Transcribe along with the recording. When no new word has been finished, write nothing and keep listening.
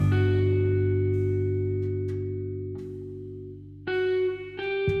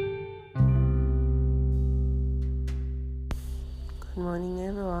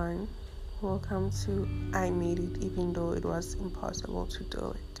to I Made It Even Though It Was Impossible to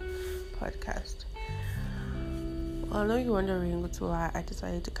Do It podcast. Well, I know you're wondering why I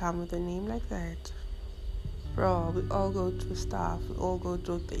decided to come with a name like that. Bro, we all go through stuff, we all go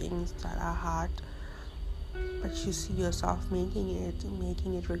through things that are hard, but you see yourself making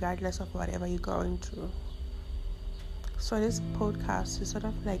it regardless of whatever you're going through. So this podcast is sort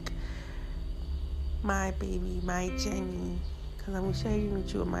of like my baby, my journey, because I'm sharing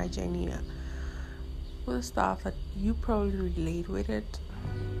with you my journey with stuff that you probably relate with it.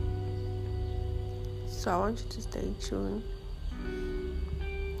 So I want you to stay tuned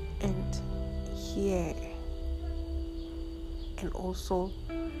and hear, and also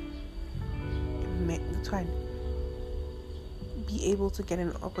try and be able to get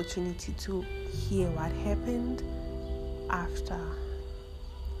an opportunity to hear what happened after.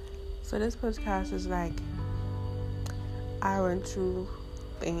 So this podcast is like, I went through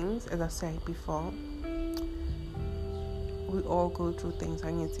things, as I said before. We all go through things,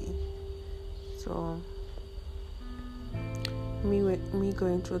 Anything. So me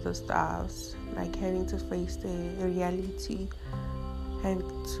going through the stuffs, like having to face the reality, having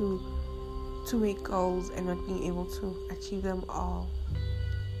to make goals and not being able to achieve them all,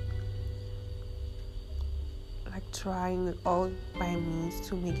 like trying all by means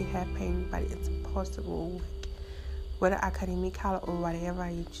to make it happen, but it's impossible. Like, whether academical or whatever,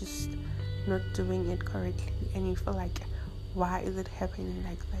 you're just not doing it correctly, and you feel like, why is it happening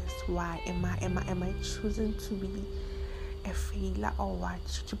like this? Why am I choosing to be a failure, or what?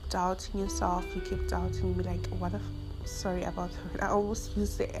 You keep doubting yourself. You keep doubting, be like, sorry about that. I almost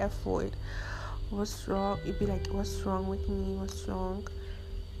use the F word. What's wrong? You'd be like, what's wrong with me? What's wrong?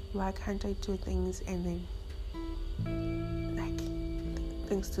 Why can't I do things? And then, like,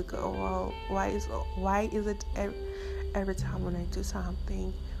 things to go well. Why is it every time when I do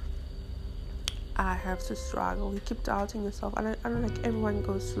something, I have to struggle? You keep doubting yourself, and I know, like, everyone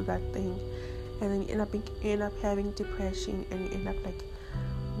goes through that thing, and then you end up having depression, and you end up like,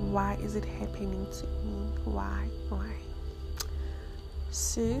 why is it happening to me? Why?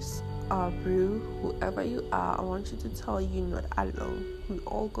 Sis or bro, whoever you are, I want you to tell you're not alone. We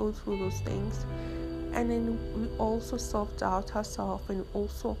all go through those things, and then we also self-doubt ourselves, and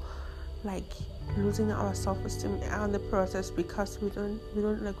also like losing our self-esteem on the process, because we don't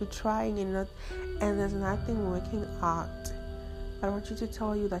like, we're trying and there's nothing working out. I want you to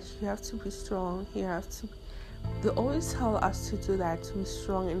tell you that you have to be strong. They always tell us to do that, to be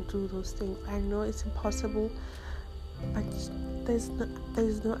strong and do those things. I know it's impossible, but there's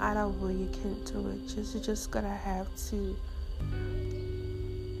no other way you can do it. You just gotta have to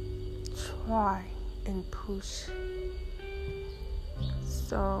try and push.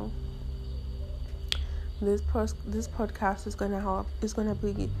 So this podcast is gonna help. It's gonna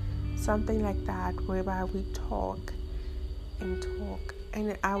be something like that, whereby we talk, and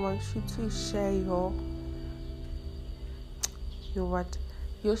I want you to share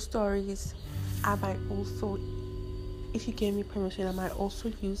your stories. I might also, if you give me permission, I might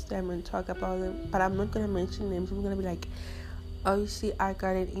also use them and talk about them, but I'm not gonna mention names. I'm gonna be like, oh, you see, I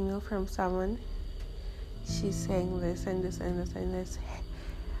got an email from someone. She's saying this and this and this and this.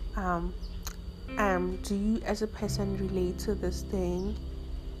 Do you as a person relate to this thing?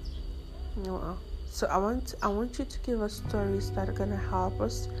 No. So I want you to give us stories that are gonna help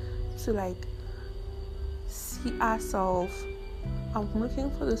us to like see ourselves. I'm looking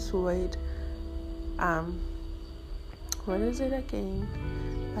for this word. What is it again?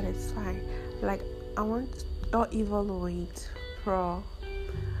 But it's fine. Like, I want to evaluate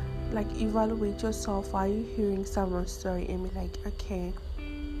yourself while you're hearing someone's story, and be like, okay,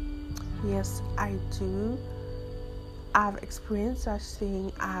 yes, I do. I've experienced such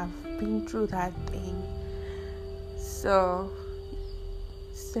thing. I've been through that thing. So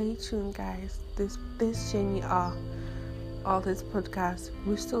stay tuned, guys. This journey all this podcast,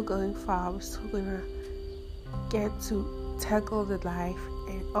 we're still going far. We're still gonna get to tackle the life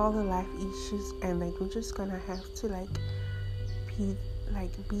and all the life issues, and like, we're just gonna have to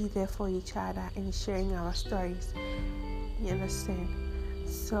be there for each other and sharing our stories. You understand?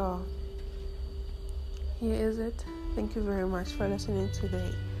 So here is it. Thank you very much for listening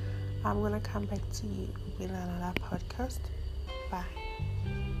today. I'm gonna come back to you with another podcast. Bye.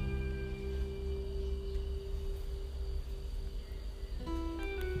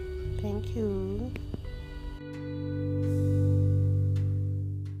 Thank you.